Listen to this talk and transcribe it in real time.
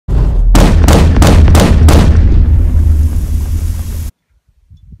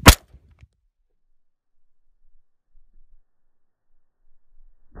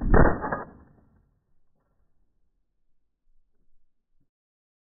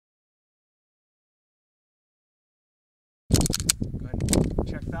Go ahead and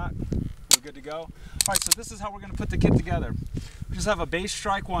check that. We're good to go. All right, so this is how we're going to put the kit together. We just have a base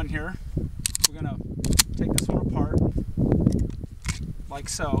Strike One here. We're going to take this one apart, like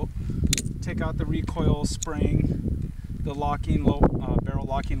so. Take out the recoil spring, the locking barrel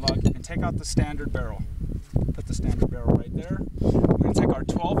locking lug, and take out the standard barrel. Put the standard barrel right there. We're going to take our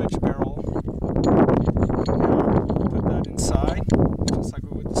 12-inch barrel, put that inside, just like we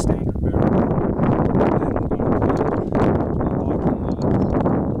would the standard barrel. Then we're going to put the locking lug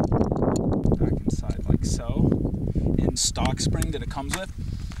back inside like so, in stock spring that it comes with.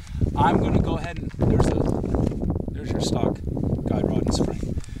 I'm going to go ahead and, there's your stock guide rod and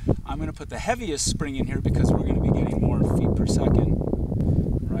spring. I'm going to put the heaviest spring in here because we're going to be getting more feet per second,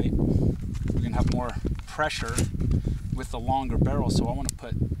 right? We're going to have more pressure with the longer barrel, so I want to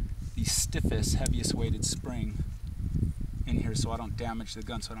put the stiffest, heaviest weighted spring in here so I don't damage the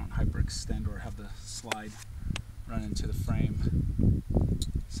gun, so I don't hyperextend or have the slide run into the frame.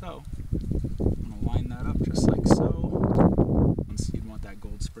 So I'm going to line that up just like so. You'd want that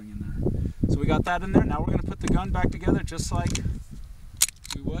gold spring in there. So we got that in there. Now we're going to put the gun back together just like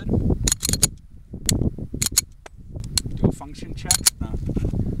we would. Do a function check.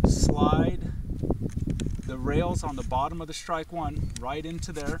 Slide the rails on the bottom of the Strike One right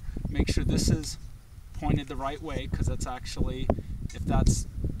into there. Make sure this is pointed the right way, because that's actually, if that's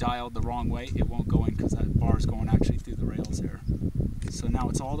dialed the wrong way, it won't go in because that bar is going actually through the rails there. So now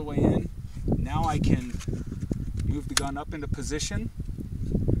it's all the way in. Now I can move the gun up into position.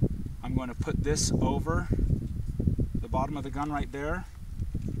 I'm going to put this over the bottom of the gun right there.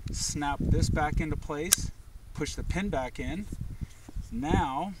 Snap this back into place. Push the pin back in.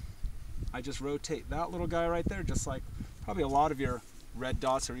 Now I just rotate that little guy right there, just like probably a lot of your red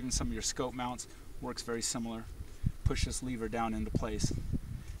dots or even some of your scope mounts. Works very similar. Push this lever down into place.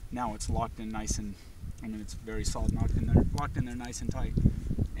 Now it's locked in nice and, I mean, it's very solid, locked in there nice and tight.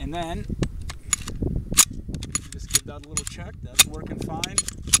 And then just give that a little check. That's working fine.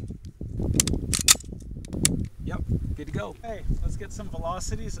 Yep, good to go. Hey, let's get some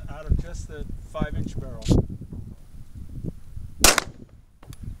velocities out of just the 5-inch barrel.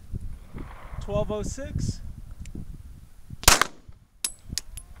 1206,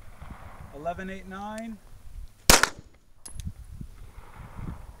 1189,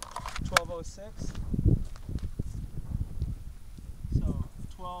 1206. So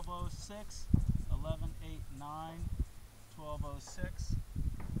 1206, 1189, 1206.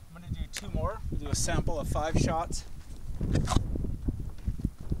 I'm going to do 2 more. We'll do a sample of 5 shots.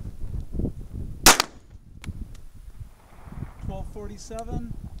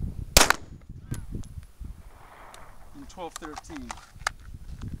 $12.47 and $12.13.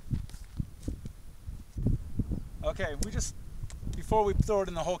 Okay, we just, before we throw it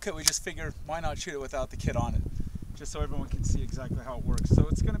in the whole kit, we just figured why not shoot it without the kit on it, just so everyone can see exactly how it works. So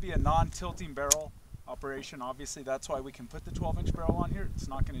it's going to be a non-tilting barrel operation. Obviously that's why we can put the 12-inch barrel on here. It's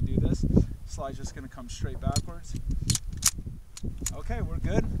not going to do this. Slide's just going to come straight backwards. Okay, we're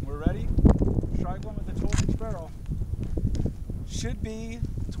good. We're ready. Strike One with the 12-inch barrel. Should be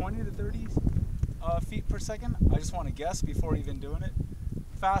 20 to 30 feet per second. I just want to guess before even doing it.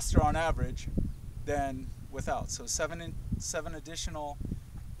 Faster on average than without. So 7 additional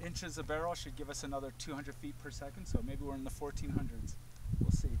inches of barrel should give us another 200 feet per second. So maybe we're in the 1400s.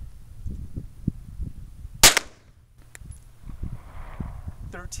 We'll see.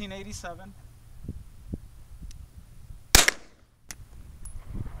 1387.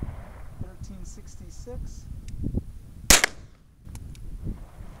 1366.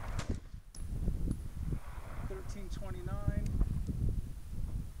 1329.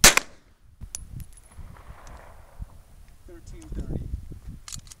 1330.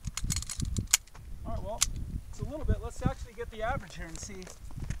 All right, well, it's a little bit. Let's actually get the average here and see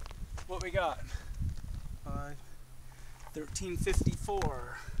what we got.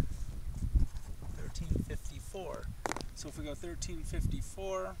 1354. 1354. So if we go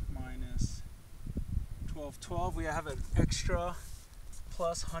 1354 minus 1212, we have an extra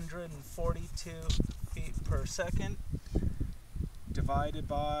plus 142 feet per second divided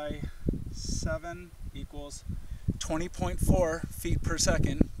by 7 equals 20.4 feet per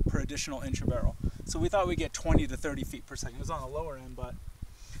second per additional inch of barrel. So we thought we'd get 20 to 30 feet per second. It was on the lower end, but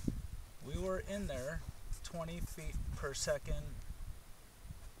we were in there 20 feet per second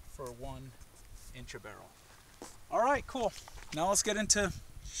for 1 inch of barrel. All right, cool. Now let's get into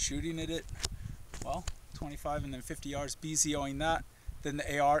shooting it at, well, 25 and then 50 yards, BZOing that, then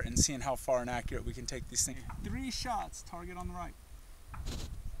the AR, and seeing how far and accurate we can take these things. 3 shots, target on the right.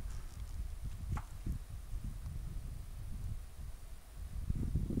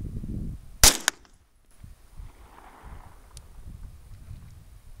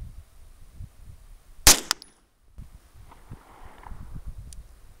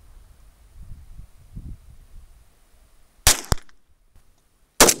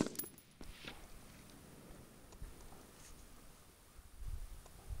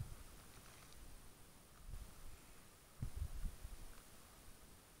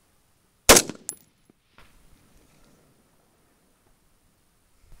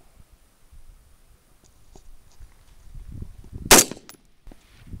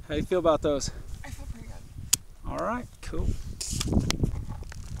 How you feel about those? I feel pretty good. All right, cool.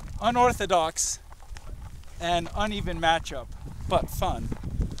 Unorthodox and uneven matchup, but fun,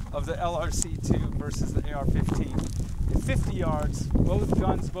 of the LRC-2 versus the AR-15. At 50 yards, both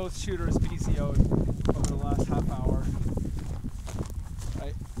guns, both shooters PCO'd over the last half hour.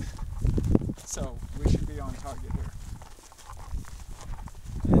 Right? So we should be on target here.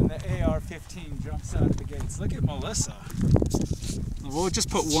 And the AR-15 jumps out of the gates. Look at Melissa. We'll just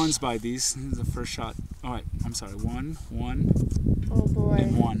put ones by these. This is the first shot. All right, I'm sorry. One, oh boy.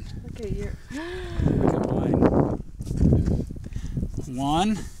 and one. Look at you. Look at mine.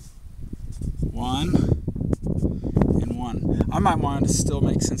 One, and one. I might want to still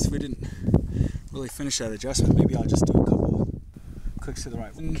make, since we didn't really finish that adjustment, maybe I'll just do a couple clicks to the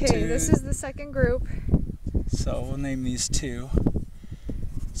right. One, Okay, two. this is the second group. So we'll name these 2.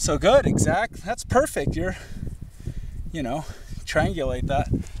 So good, exact. That's perfect. You're, you know, triangulate that.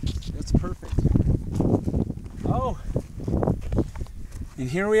 That's perfect. Oh, and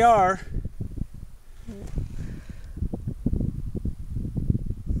here we are.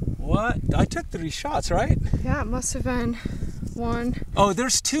 What? I took 3 shots, right? Yeah, it must have been 1. Oh,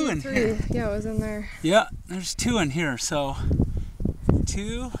 there's 2 in 3. here. Yeah, it was in there. Yeah, there's 2 in here. So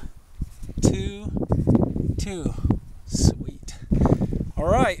 2, 2, 2. Sweet. All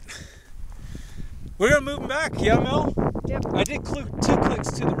right. We're gonna move them back. Yeah, Mel? Yep. I did 2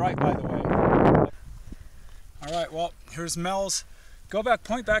 clicks to the right, by the way. All right, well, here's Mel's. Go back,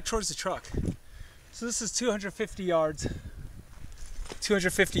 point back towards the truck. So this is 250 yards.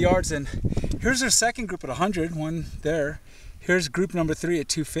 250 yards, and here's our second group at 100, one there. Here's group number 3 at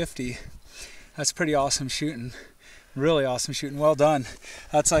 250. That's pretty awesome shooting. Really awesome shooting. Well done.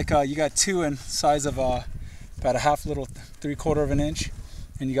 That's like you got 2 in size of about a half little 3/4 of an inch,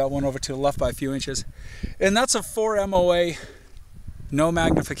 and you got one over to the left by a few inches. And that's a 4 MOA, no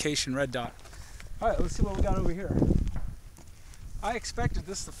magnification red dot. All right, let's see what we got over here. I expected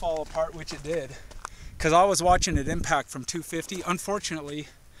this to fall apart, which it did, because I was watching it impact from 250. Unfortunately,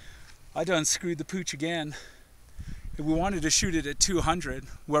 I done screwed the pooch again. We wanted to shoot it at 200,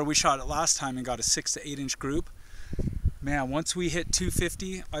 where we shot it last time and got a 6 to 8 inch group. Man, once we hit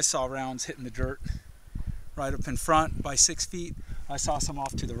 250, I saw rounds hitting the dirt right up in front by 6 feet. I saw some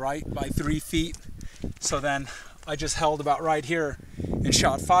off to the right by 3 feet. So then I just held about right here and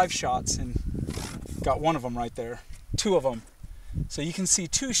shot 5 shots and got one of them right there, 2 of them. So you can see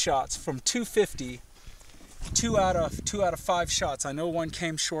 2 shots from 250. 2 out of 5 shots. I know one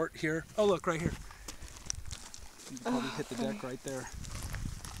came short here. Oh, look right here. You probably hit the deck right there.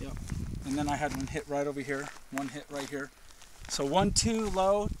 Yep. And then I had one hit right over here. One hit right here. So 1, 2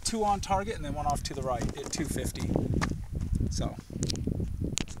 low, 2 on target, and then one off to the right at 250. So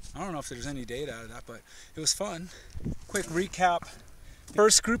I don't know if there's any data out of that, but it was fun. Quick recap.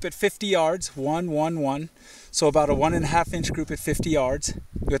 First group at 50 yards, 1, 1, 1. So about a 1.5 inch group at 50 yards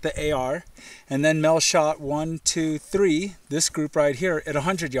with the AR. And then Mel shot 1, 2, 3, this group right here at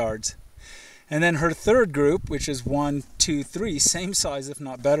 100 yards. And then her third group, which is 1, 2, 3, same size if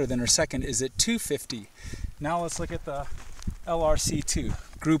not better than her second, is at 250. Now let's look at the LRC-2.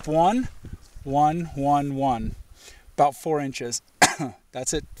 Group 1, 1, 1, 1. About 4 inches.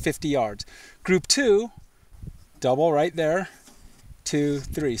 That's at 50 yards. Group 2, double right there. 2,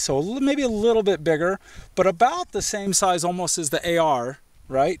 3. So maybe a little bit bigger, but about the same size almost as the AR,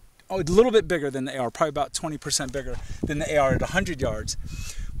 right? Oh, a little bit bigger than the AR, probably about 20% bigger than the AR at 100 yards.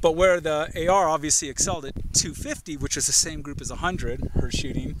 But where the AR obviously excelled at 250, which is the same group as 100, her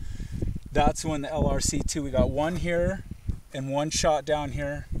shooting, that's when the LRC-2, we got 1 here and 1 shot down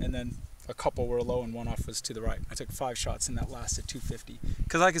here, and then a couple were low and one off was to the right. I took 5 shots and that lasted 250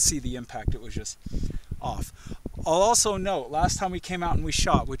 because I could see the impact. It was just off. I'll also note, last time we came out and we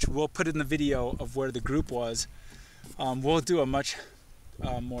shot, which we'll put in the video of where the group was, we'll do a much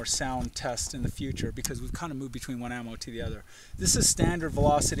more sound test in the future because we've kind of moved between one ammo to the other. This is standard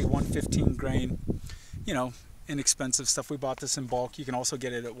velocity 115 grain, you know, inexpensive stuff. We bought this in bulk. You can also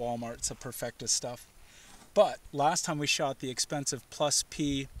get it at Walmart. It's a Perfecta stuff. But last time we shot the expensive plus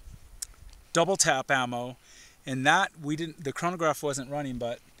P double tap ammo, and that we didn't, the chronograph wasn't running,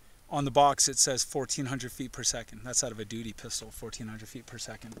 but on the box it says 1400 feet per second. That's out of a duty pistol, 1400 feet per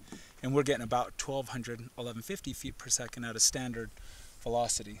second. And we're getting about 1200, 1150 feet per second at a standard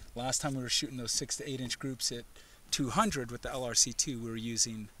velocity. Last time we were shooting those 6 to 8 inch groups at 200 with the LRC-2, we were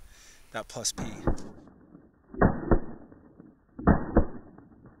using that plus P.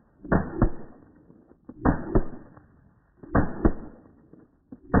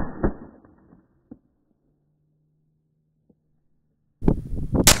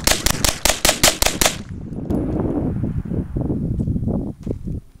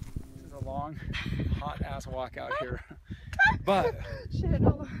 rock out here. But shit,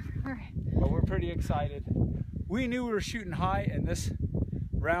 hold on. All right. But we're pretty excited. We knew we were shooting high, and this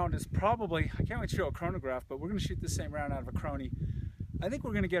round is probably, I can't wait to show a chronograph, but we're going to shoot the same round out of a chrony. I think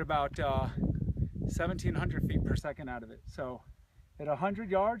we're going to get about 1,700 feet per second out of it. So at 100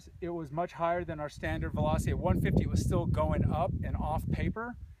 yards, it was much higher than our standard velocity. At 150, it was still going up and off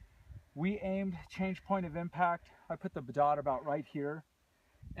paper. We aimed change point of impact. I put the dot about right here,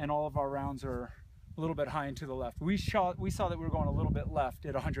 and all of our rounds are a little bit high and to the left. We saw that we were going a little bit left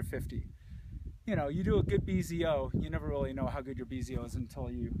at 150. You know, you do a good BZO, you never really know how good your BZO is until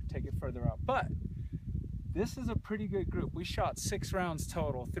you take it further out. But this is a pretty good group. We shot 6 rounds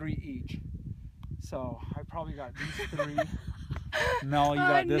total, 3 each. So I probably got these 3. Mel, you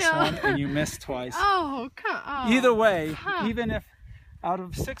got this one, and you missed twice. Oh, come on. Either way, even if out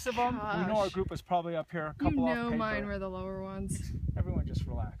of 6 of them, we know our group was probably up here, a couple off paper. Mine were the lower ones. Everyone just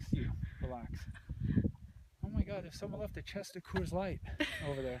relax. You relax. Oh my God, if someone left a chest of Coors Light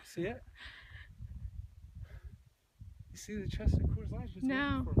over there. See it? You see the chest of Coors Light? Just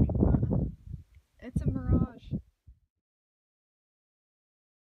no. waiting for me.